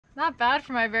Not bad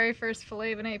for my very first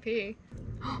fillet of an AP. Is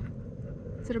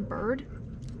it a bird?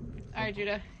 All right,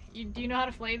 Judah. Do you know how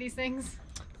to fillet these things?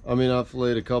 I mean, I've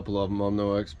filleted a couple of them. I'm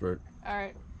no expert. All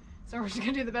right. So we're just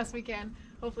gonna do the best we can.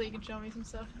 Hopefully you can show me some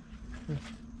stuff.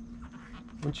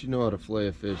 Once you know how to fillet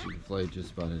a fish, you can fillet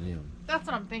just about any of them. That's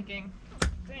what I'm thinking.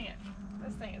 Dang it.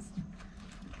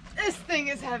 This thing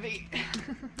is heavy.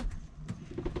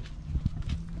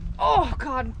 Oh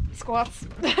God, squats.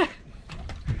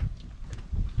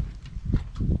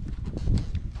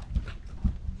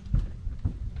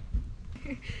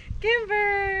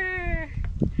 Kimber!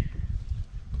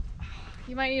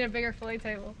 You might need a bigger fillet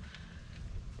table.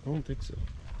 I don't think so.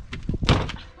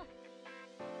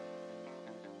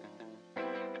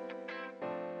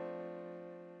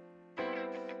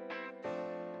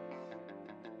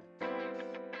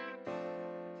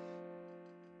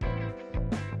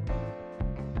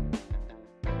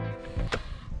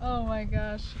 Oh my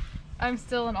gosh. I'm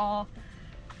still in awe.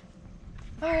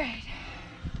 Alright.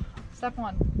 Step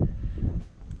 1.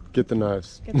 Get the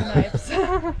knives. Get the knives.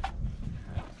 No,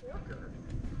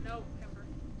 Kimber.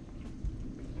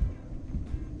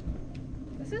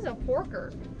 This is a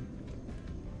porker.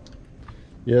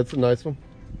 Yeah, it's a nice one.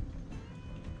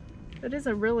 It is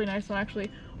a really nice one,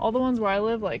 actually. All the ones where I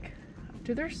live, like,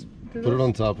 do there's Put it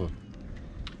on top of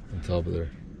there.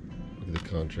 Look at the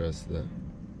contrast to that.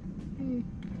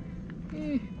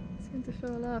 It seems to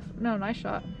fall off. No, nice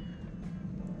shot.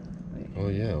 Wait. Oh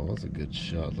yeah, it was a good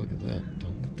shot. Look at that.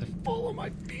 Don't let that fall on my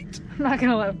feet. I'm not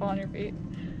gonna let it fall on your feet.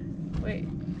 Wait,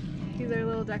 he's our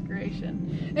little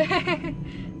decoration.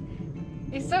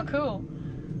 He's so cool.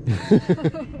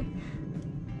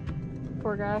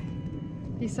 Poor guy.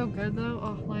 He's so good though.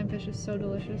 Oh, lionfish is so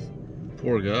delicious.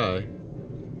 Poor guy.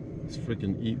 He's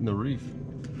freaking eating the reef.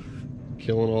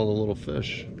 Killing all the little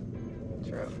fish.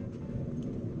 True.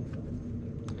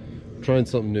 Trying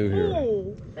something new here.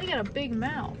 Oh, they got a big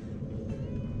mouth.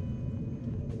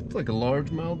 It's like a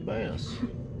largemouth bass.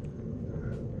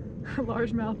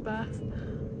 Largemouth bass.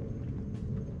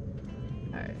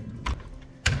 Alright.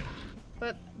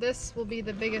 But this will be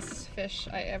the biggest fish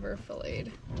I ever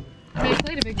filleted. I mean, I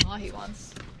filleted a big mahi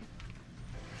once.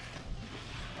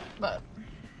 But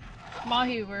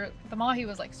the mahi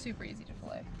was like super easy to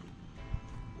fillet.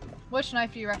 Which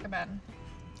knife do you recommend?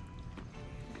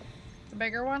 The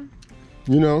bigger one?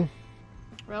 You know.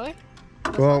 Really?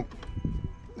 Well,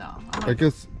 No. I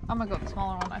guess I'm gonna go with the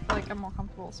smaller one. I feel like I'm more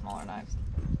comfortable with smaller knives.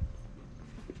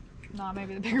 Nah,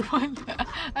 maybe the bigger one.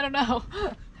 I don't know.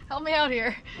 Help me out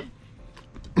here.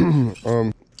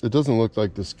 it doesn't look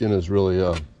like the skin is really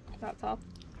That tough?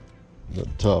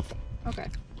 that tough. Okay.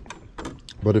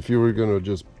 But if you were gonna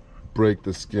just break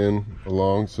the skin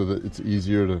along so that it's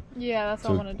easier to Yeah, that's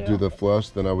what I'm gonna do the flesh,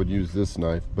 then I would use this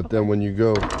knife. But then when you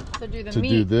go So do the to meat.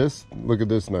 do this, look at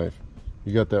this knife.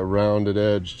 You got that rounded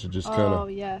edge to just kind Oh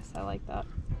of. yes, I like that.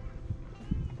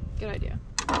 Good idea.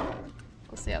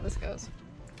 We'll see how this goes.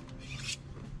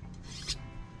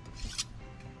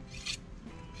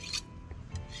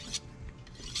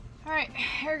 All right,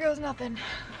 here goes nothing.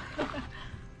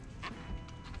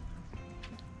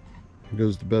 Here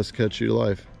goes the best catch of your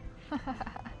life.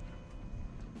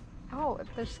 Oh,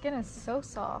 their skin is so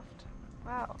soft.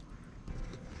 Wow.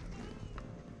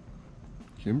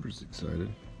 Kimber's excited.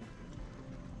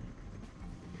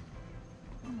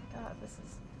 Oh my god, this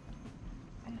is...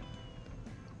 I think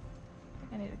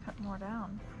I need to cut more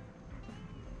down.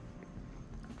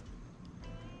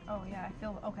 Oh yeah, I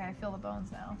feel the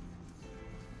bones now.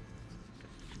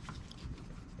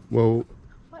 Well.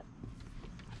 What?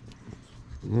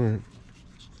 All right.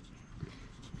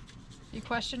 If you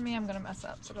question me, I'm gonna mess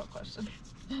up, so don't question.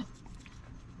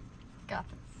 Got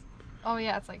this. Oh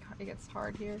yeah, it's like, it gets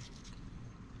hard here.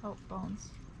 Oh, bones.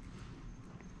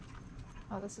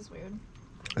 Oh, this is weird.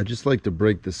 I just like to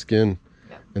break the skin,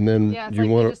 Yep. and then Yeah, it's you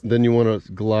like want you to just- then you want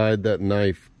to glide that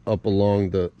knife up along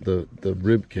the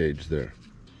rib cage there.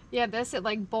 Yeah, this, it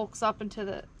like bulks up into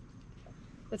the...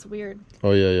 It's weird.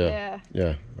 Oh yeah, Yeah.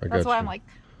 yeah. I got That's why you. I'm like...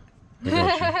 I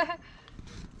got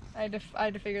you. I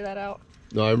had to figure that out.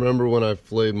 No, I remember when I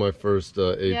filleted my first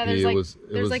AP. Yeah, there's like,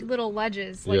 it was like little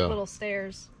ledges, like Yeah. little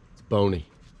stairs. It's bony.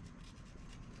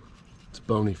 It's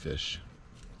bony fish.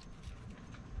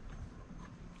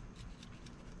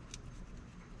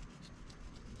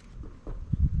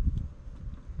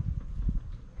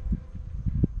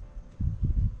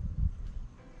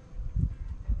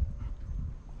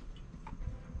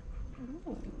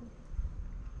 Ooh.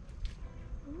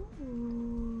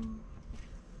 Ooh.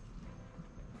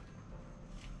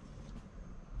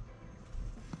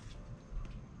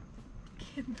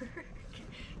 Kimber,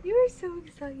 you are so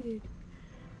excited.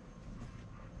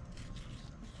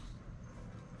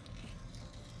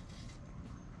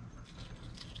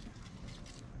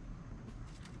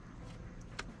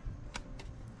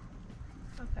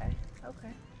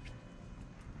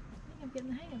 getting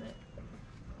the hang of it.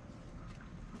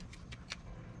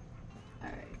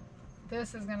 Alright.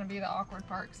 This is gonna be the awkward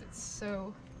part because it's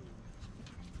so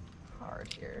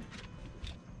hard here.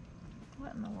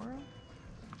 What in the world?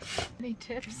 Any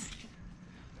tips?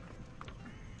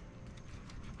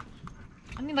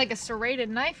 I need like a serrated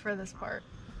knife for this part.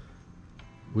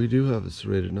 We do have a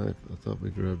serrated knife. I thought we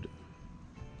grabbed it.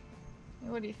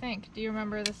 What do you think? Do you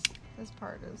remember this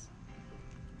part is?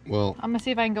 Well, I'm gonna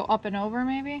see if I can go up and over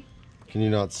maybe. can you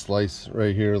not slice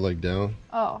right here like down?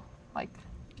 Oh, like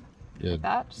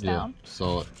that? Just down?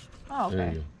 Saw it. Oh, okay.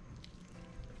 There you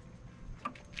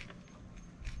go.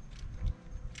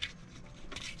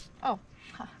 Oh,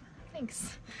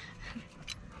 thanks.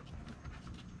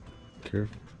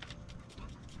 Careful.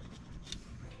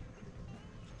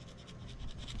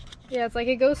 Yeah, it's like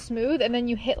it goes smooth and then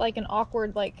you hit like an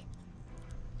awkward like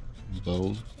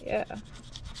Bone. yeah.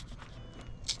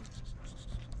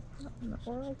 What in the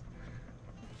world?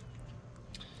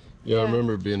 Yeah, I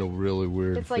remember it being a really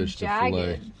weird it's like fish to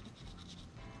jagged.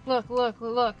 fillet.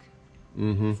 Look.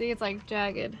 Mm-hmm. See, it's like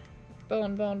jagged.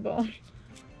 Bone.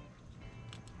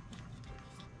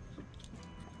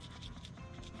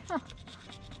 Huh.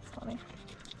 It's funny.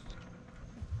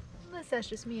 Unless that's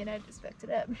just me and I just picked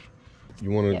it up. You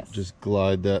want to just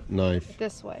glide that knife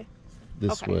This way.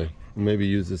 this way. Maybe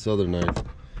use this other knife,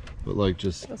 but like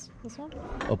just This one?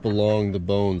 up along the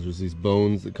bones. There's these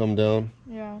bones that come down.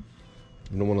 Yeah.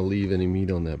 You don't want to leave any meat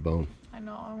on that bone. I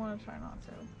know. I want to try not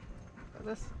to.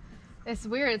 But it's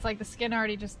weird. It's like the skin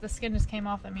just came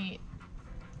off the meat.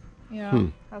 You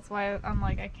know. That's why I'm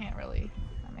like I can't really.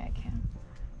 I mean I can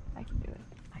do it.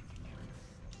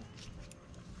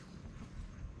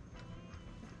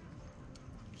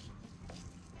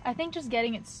 I think just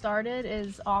getting it started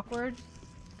is awkward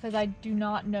because I do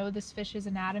not know this fish's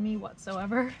anatomy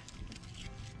whatsoever.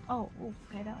 Oh,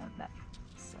 okay, that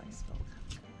slice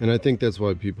filled. And I think that's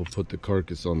why people put the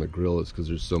carcass on the grill, is because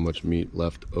there's so much meat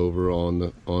left over on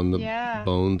the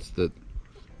bones that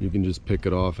you can just pick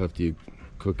it off after you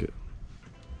cook it.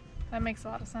 That makes a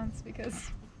lot of sense because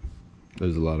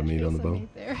there's a lot of meat on the bone.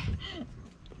 Meat there.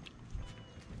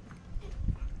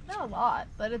 Not a lot,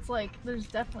 but it's like there's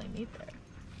definitely meat there.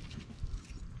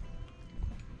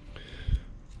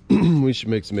 We should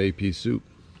make some AP soup.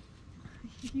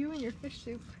 You and your fish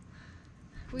soup.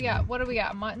 We got, what do we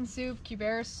got? Mutton soup,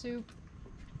 Cubaris soup,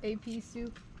 AP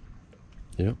soup.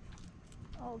 Yep.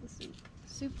 All the soup.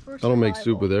 Soup for survival. I don't make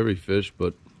soup with every fish,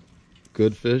 but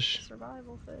good fish.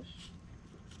 Survival fish.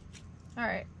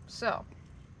 Alright, so.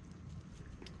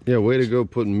 Yeah, way to go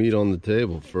putting meat on the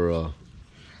table for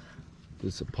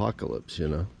this apocalypse, you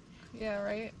know? Yeah,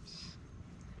 right?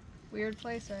 Weird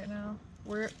place right now.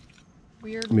 Weird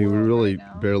I mean, we really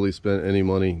right barely spent any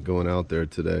money going out there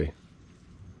today.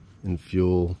 In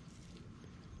fuel,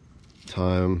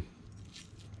 time.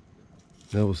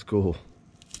 That was cool.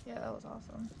 Yeah, that was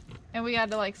awesome. And we had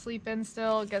to like sleep in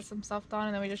still, get some stuff done,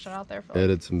 and then we just shut out there for like,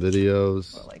 edit some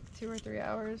videos. For like 2 or 3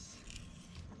 hours.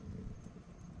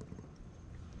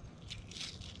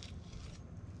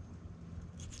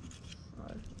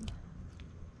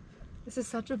 This is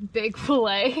such a big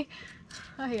fillet.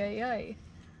 Ay, ay, ay.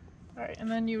 Alright,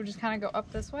 and then you would just kind of go up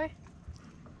this way.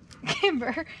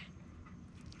 Kimber.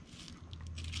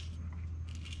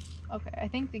 Okay, I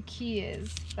think the key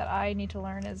is that I need to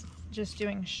learn is just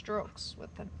doing strokes with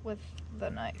the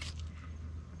knife.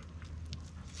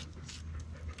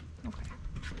 Okay.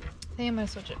 I think I'm gonna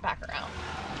switch it back around.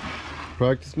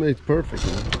 Practice makes perfect,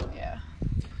 man. Yeah.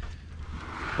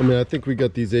 I mean, I think we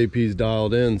got these APs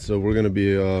dialed in, so we're gonna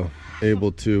be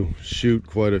able to shoot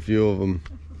quite a few of them.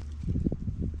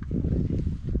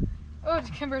 Oh,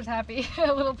 Kimber's happy.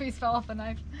 A little piece fell off the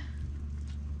knife.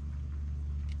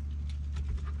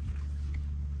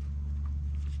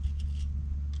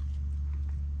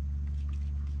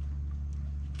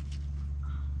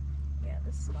 Yeah,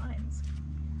 this spine's.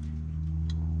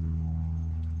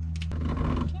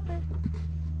 Kimber.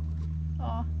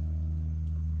 Aw.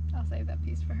 I'll save that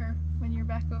piece for her when you're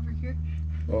back over here.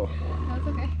 Oh. That's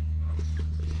okay.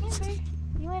 Kimber,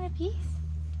 you want a piece?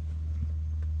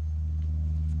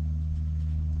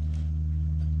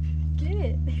 Get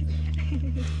it.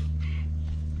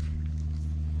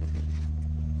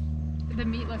 The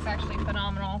meat looks actually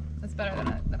phenomenal. It's better than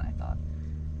I thought.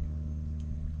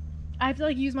 I have to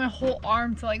like use my whole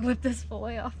arm to like lift this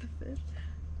fillet off the fish.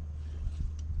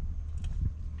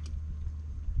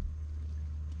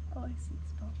 Oh, I see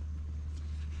it's spelled.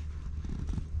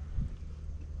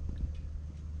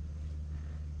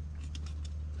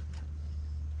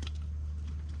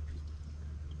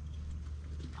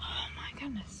 Oh my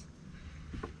goodness.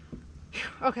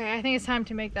 Whew. Okay, I think it's time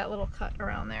to make that little cut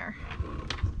around there.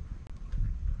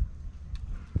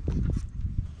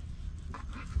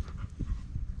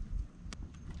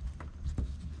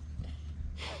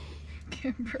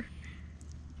 Kimber.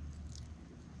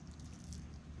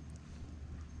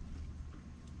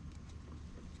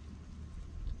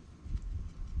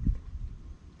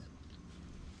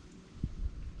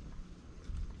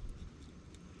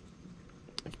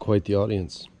 Quite the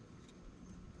audience.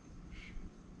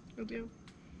 Will do.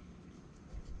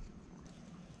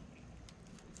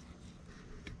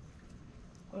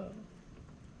 Whoa.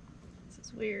 This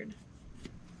is weird.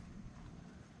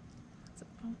 There's a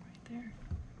bump right there.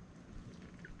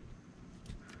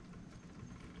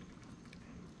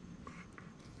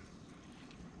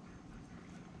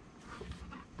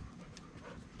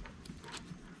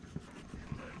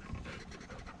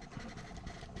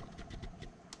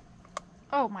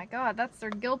 Oh my god, that's their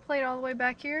gill plate all the way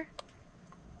back here?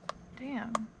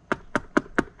 Damn.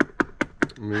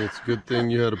 I mean, it's a good thing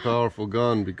you had a powerful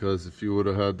gun, because if you would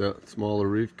have had that smaller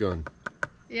reef gun,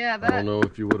 yeah, that... I don't know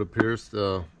if you would have pierced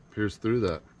through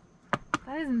that.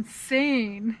 That is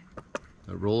insane.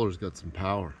 That roller's got some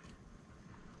power.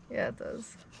 Yeah, it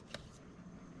does.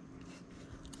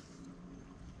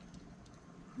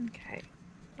 Okay.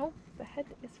 Oh, the head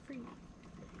is free.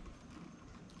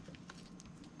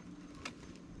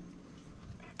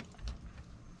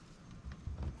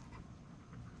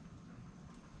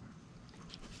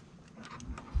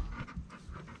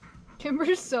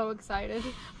 Kimber's so excited.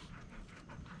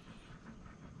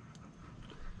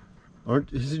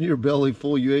 Isn't your belly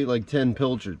full? You ate like 10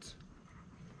 pilchards.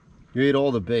 You ate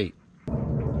all the bait.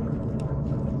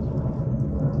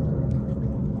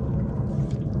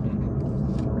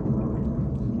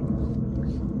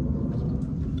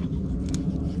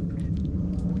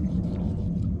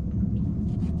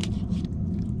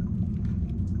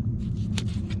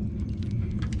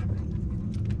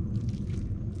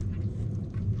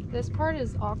 This part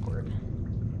is awkward,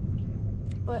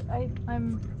 but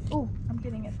I'm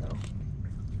getting it though.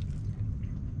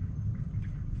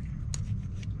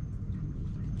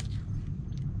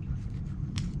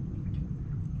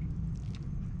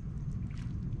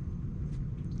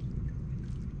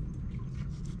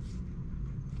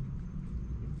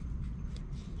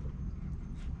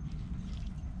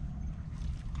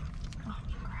 Oh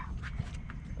crap.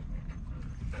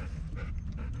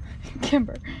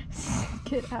 Kimber,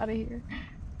 get out of here.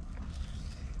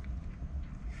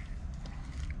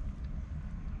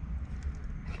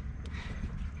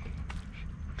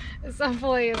 This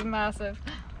fillet is massive.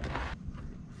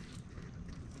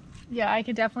 Yeah, I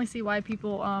could definitely see why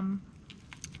people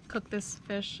cook this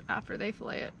fish after they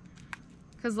fillet it.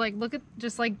 Cause like, look at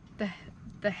just like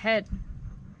the head.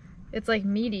 It's like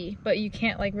meaty, but you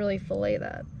can't like really fillet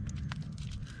that.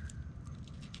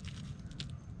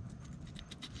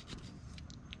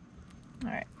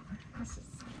 All right, this is.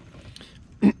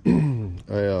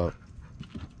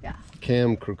 Yeah.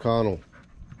 Cam Croconnell.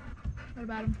 What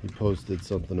about him? He posted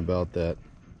something about that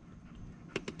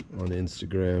on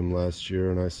Instagram last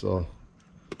year, and I said,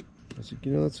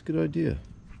 you know, that's a good idea.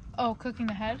 Oh, cooking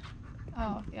the head?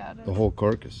 Oh, yeah, it is. The whole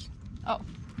carcass. Oh,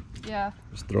 yeah.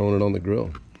 Just throwing it on the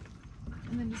grill.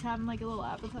 And then just having like a little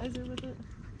appetizer with it.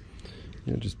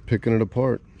 Yeah, just picking it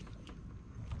apart.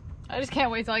 I just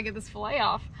can't wait till I get this fillet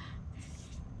off.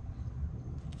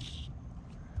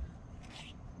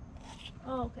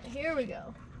 Oh, okay, here we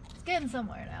go. It's getting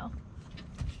somewhere now.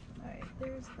 Alright,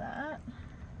 there's that.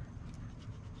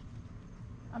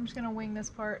 I'm just gonna wing this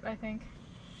part, I think.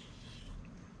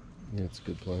 Yeah, it's a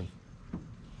good plan.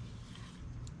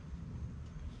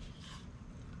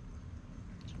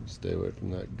 Stay away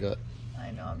from that gut.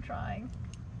 I know, I'm trying.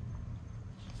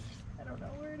 I don't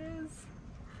know where it is.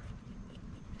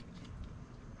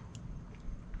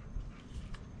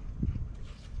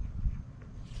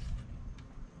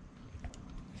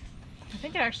 I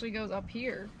think it actually goes up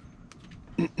here.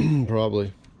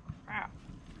 Probably. Wow.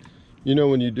 You know,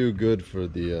 when you do good for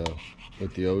the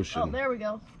with the ocean, Oh, there we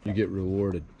go. You get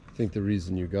rewarded. I think the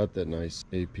reason you got that nice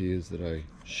AP is that I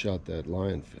shot that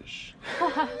lionfish.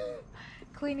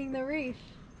 Cleaning the reef.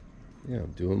 Yeah,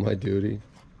 I'm doing my duty.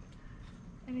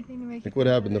 Anything to make Think what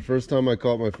happened the first time I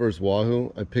caught my first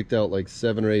wahoo, I picked out like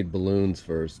 7 or 8 balloons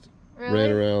first. Really?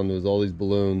 Ran around, there was all these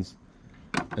balloons,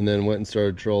 and then went and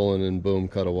started trolling, and boom,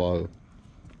 caught a wahoo.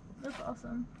 That's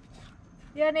awesome.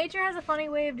 Yeah, nature has a funny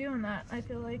way of doing that, I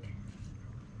feel like.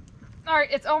 Alright,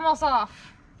 it's almost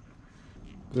off.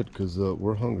 Good, because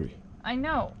we're hungry. I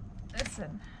know.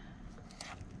 Listen.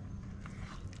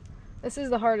 This is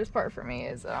the hardest part for me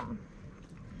is, Let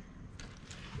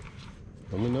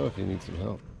me know if you need some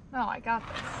help. No, I got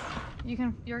this.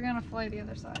 You're gonna fillet the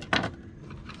other side. I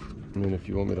mean, if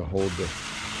you want me to hold the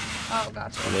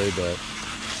gotcha. fillet back.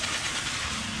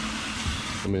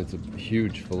 I mean, it's a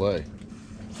huge fillet.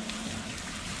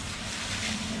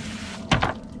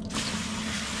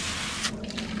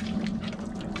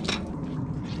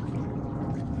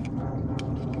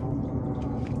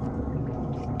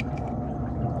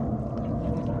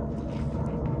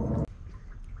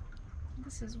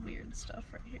 This is weird stuff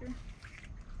right here.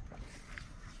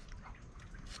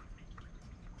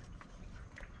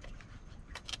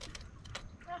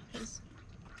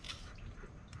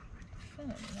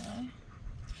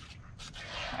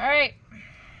 All right.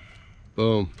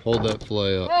 Boom. Hold that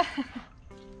fillet up.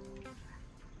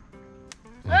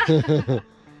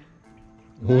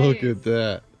 Look at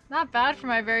that. Not bad for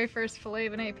my very first fillet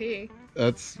of an AP.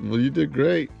 Well, you did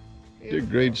great. You did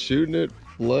great shooting it,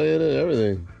 filleting it,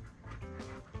 everything.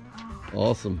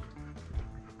 Awesome.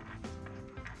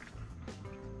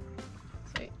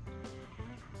 Sweet.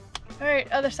 All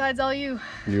right, other side's all you.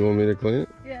 You want me to clean it?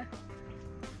 Yeah.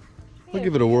 I'll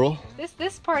give it a whirl.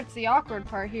 This part's the awkward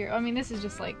part here. I mean, this is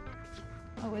just like,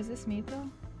 oh, is this meat though?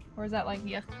 Or is that like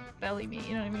yuck belly meat?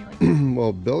 You know what I mean? Like.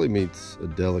 Well, belly meat's a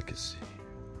delicacy.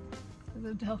 It's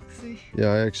a delicacy.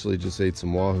 Yeah, I actually just ate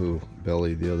some wahoo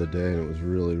belly the other day, and it was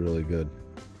really, really good.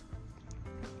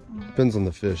 Depends on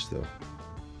the fish, though.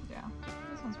 Yeah,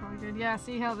 this one's probably good. Yeah,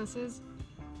 see how this is?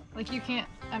 Like you can't.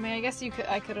 I mean, I guess you could.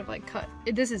 I could have like cut.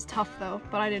 This is tough though,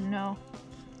 but I didn't know.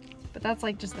 But that's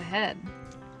like just the head.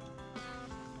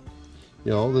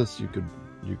 Yeah, all this you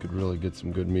could really get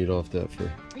some good meat off that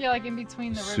for. Yeah, like in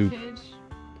between the soup. rib cage.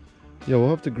 Yeah, we'll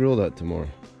have to grill that tomorrow.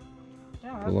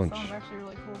 Yeah, for that lunch. sounds actually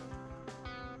really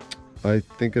cool. I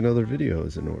think another video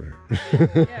is in order.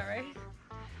 Yeah, right?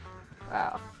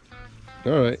 Wow.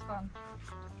 All right. That's fun.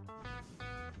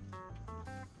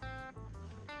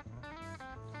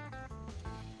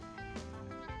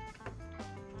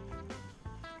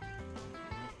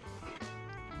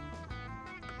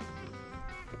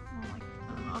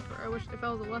 I wish if I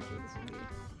was a lefty, this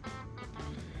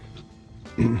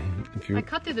would be. I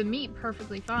cut through the meat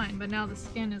perfectly fine, but now the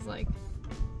skin is like.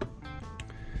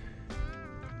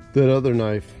 That other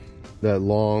knife, that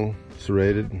long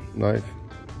serrated knife,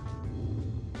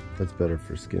 that's better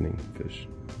for skinning fish.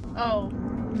 Oh,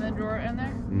 in the drawer in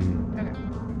there? Mm-hmm. Okay.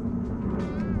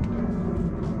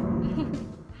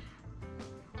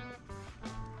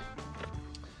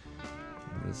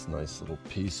 This nice little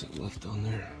piece left on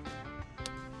there.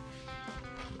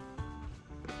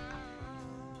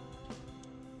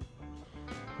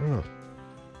 I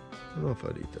don't know if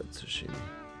I'd eat that sashimi.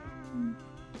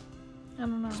 I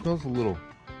don't know. It smells a little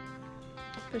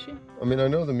fishy. I mean, I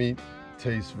know the meat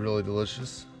tastes really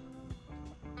delicious.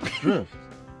 Drift.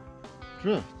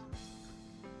 Drift.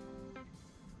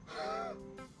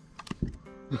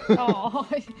 Oh.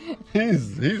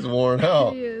 he's worn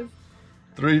out. He is.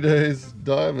 3 days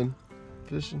diving,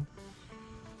 fishing.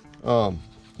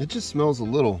 It just smells a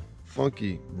little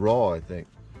funky raw, I think.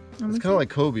 It's kind of like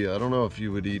cobia. I don't know if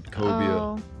you would eat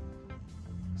cobia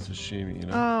sashimi, you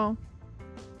know? Oh.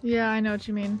 Yeah, I know what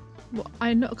you mean. Well,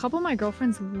 I know a couple of my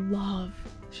girlfriends love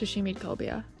sashimi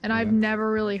cobia, and I've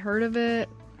never really heard of it.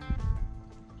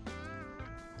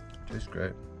 Tastes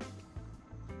great.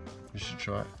 You should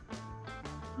try it.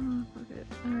 Oh, fuck it.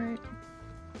 Alright.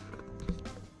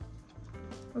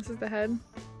 This is the head.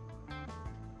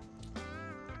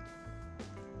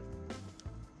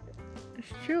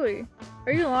 It's chewy.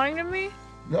 Are you lying to me?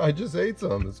 No, I just ate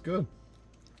some. It's good.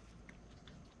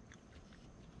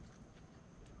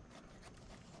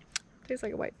 Tastes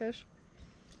like a white fish.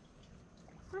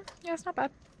 Yeah, it's not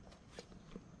bad.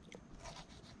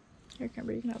 Here,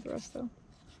 Kimber, you can have the rest though.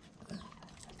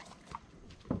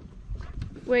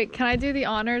 Wait, can I do the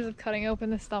honors of cutting open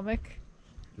the stomach?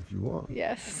 If you want.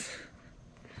 Yes.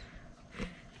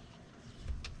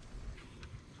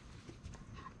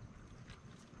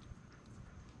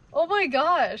 Oh my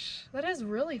gosh, that is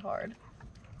really hard.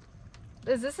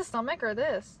 Is this the stomach or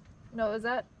this? No, is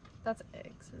that, that's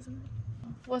eggs, isn't it?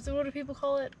 What do people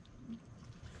call it?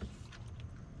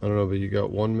 I don't know, but you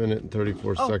got 1 minute and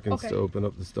 34 seconds to open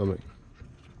up the stomach.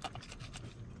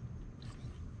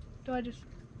 Do I just...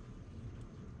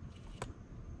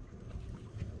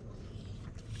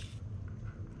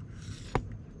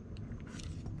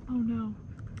 Oh no.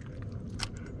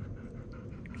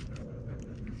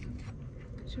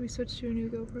 Should we switch to a new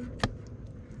GoPro?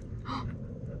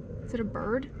 Is it a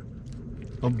bird?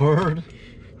 A bird?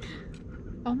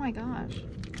 Oh my gosh.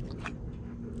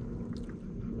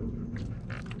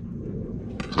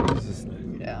 What is this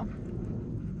thing? Yeah.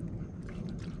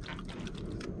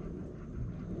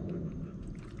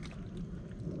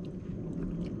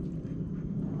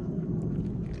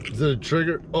 Is it a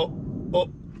trigger? Oh, oh,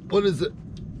 what is it?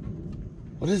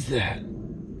 What is that?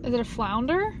 Is it a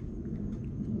flounder?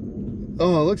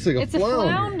 Oh, it looks like a it's flounder. It's a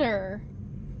flounder.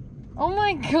 Oh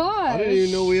my gosh. I didn't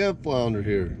even know we had flounder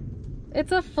here.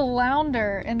 It's a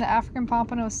flounder in the African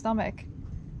pompano stomach.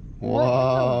 Wow. What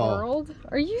in the world?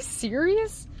 Are you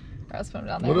serious? All right, let's put him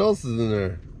down there. What else is in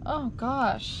there? Oh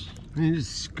gosh. You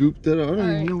just scooped it up. I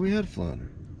didn't even know we had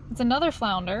flounder. It's another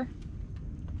flounder.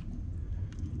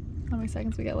 How many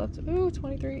seconds we got left? Ooh,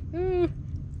 23. Ooh,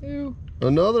 ooh.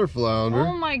 Another flounder.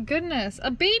 Oh my goodness, a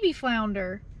baby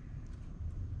flounder.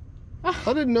 I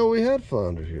didn't know we had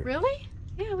flounder here. Really?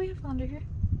 Yeah, we have flounder here.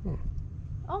 Oh.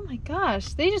 Oh my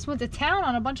gosh, they just went to town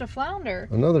on a bunch of flounder.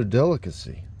 Another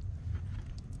delicacy.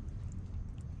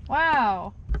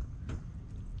 Wow.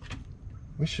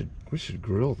 We should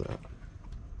grill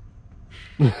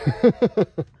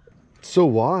that. So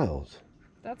wild.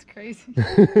 That's crazy.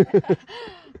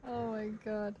 Oh my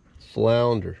god.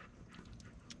 Flounder.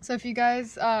 So if you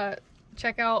guys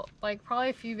check out, like, probably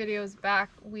a few videos back,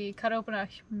 we cut open a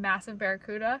massive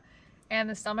barracuda and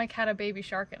the stomach had a baby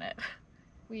shark in it.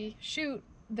 We shoot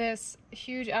this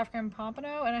huge African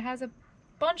pompano and it has a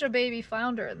bunch of baby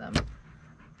flounder in them.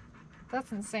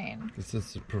 That's insane. This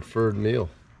is the preferred meal.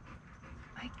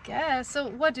 I guess. So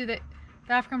what do the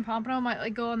African pompano might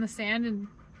like go on the sand and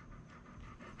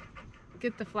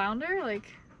get the flounder? Like,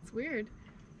 it's weird.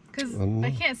 Because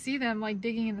I can't see them like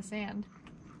digging in the sand.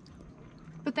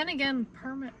 But then again,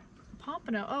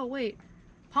 pompano. Oh wait,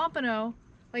 pompano,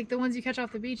 like the ones you catch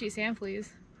off the beach, eat sand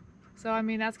fleas. So I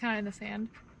mean that's kind of in the sand.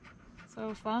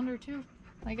 So flounder too,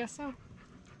 I guess so.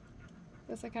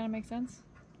 Guess that kind of makes sense.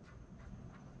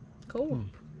 Cool.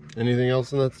 Anything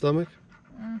else in that stomach?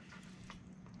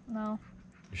 No.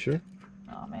 You sure?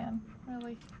 Oh man,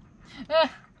 really?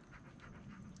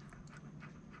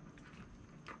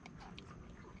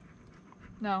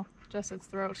 No, just its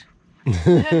throat.